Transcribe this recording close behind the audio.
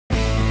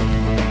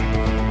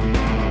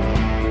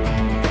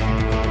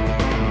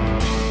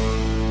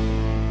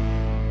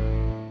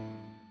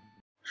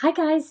Hi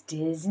guys,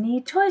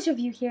 Disney Toys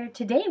Review here.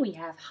 Today we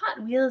have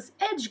Hot Wheels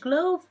Edge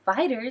Glow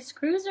Fighters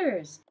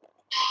Cruisers.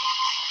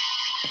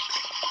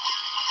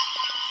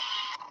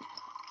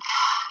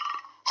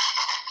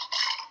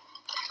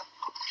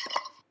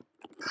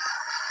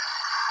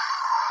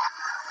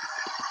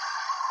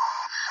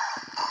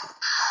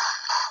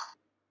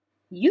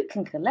 You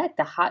can collect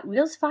the Hot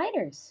Wheels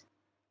Fighters.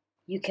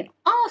 You can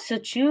also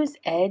choose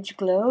Edge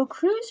Glow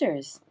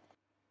Cruisers.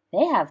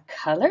 They have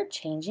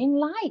color-changing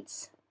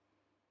lights.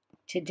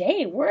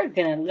 Today we're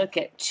going to look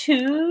at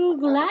two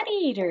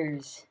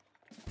gladiators.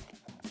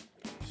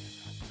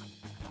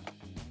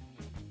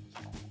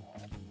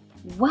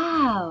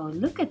 Wow,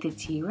 look at the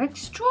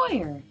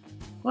T-Rexstroyer.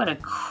 What a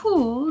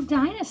cool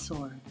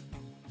dinosaur.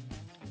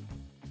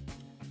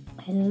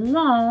 I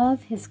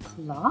love his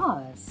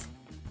claws.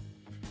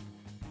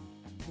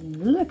 And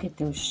look at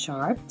those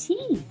sharp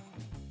teeth.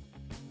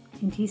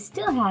 And he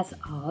still has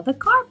all the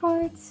car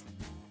parts.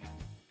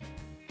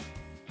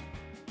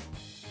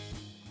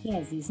 He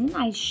has these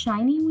nice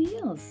shiny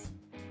wheels.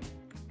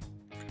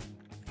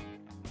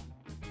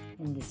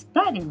 And this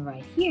button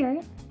right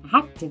here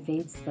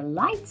activates the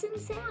lights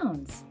and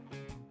sounds.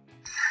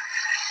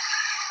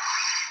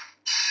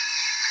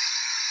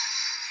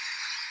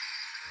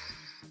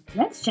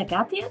 Let's check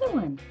out the other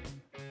one.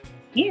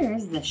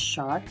 Here's the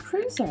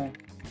Sharkruiser.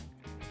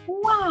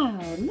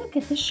 Wow, look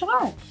at the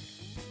shark.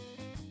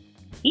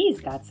 He's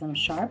got some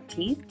sharp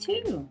teeth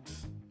too.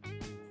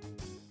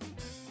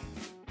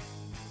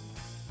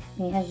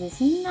 He has this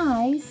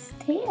nice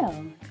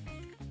tail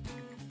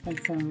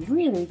and some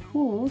really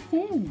cool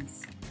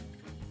fins.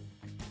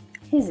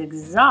 His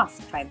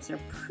exhaust pipes are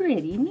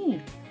pretty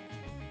neat.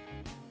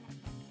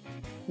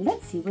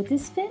 Let's see what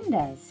this fin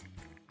does.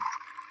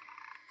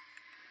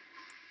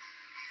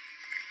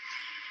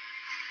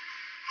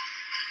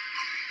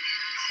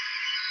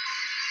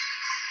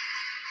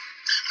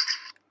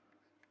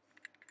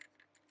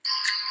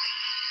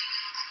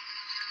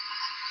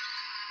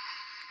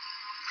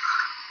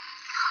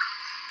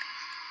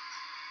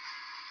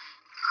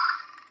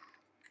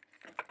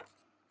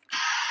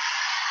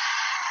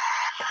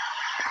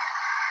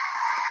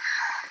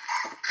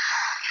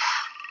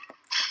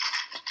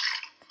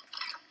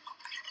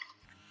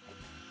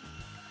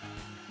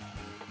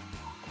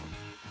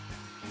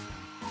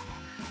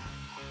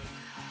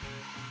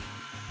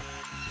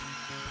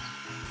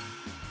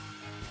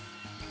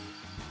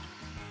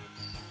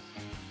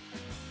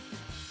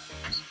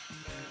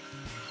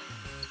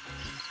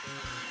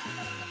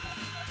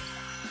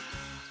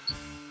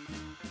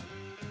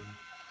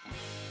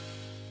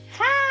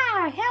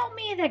 Help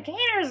me, the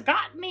gator's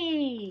got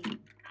me.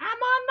 I'm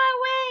on my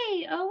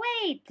way. Oh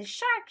wait, the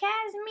shark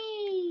has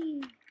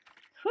me.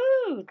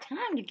 Whew,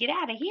 time to get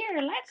out of here.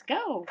 Let's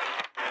go.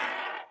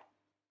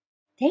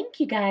 Thank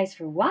you guys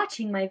for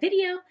watching my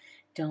video.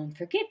 Don't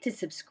forget to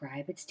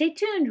subscribe and stay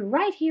tuned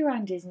right here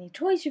on Disney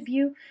Toys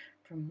Review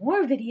for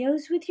more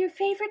videos with your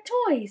favorite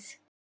toys.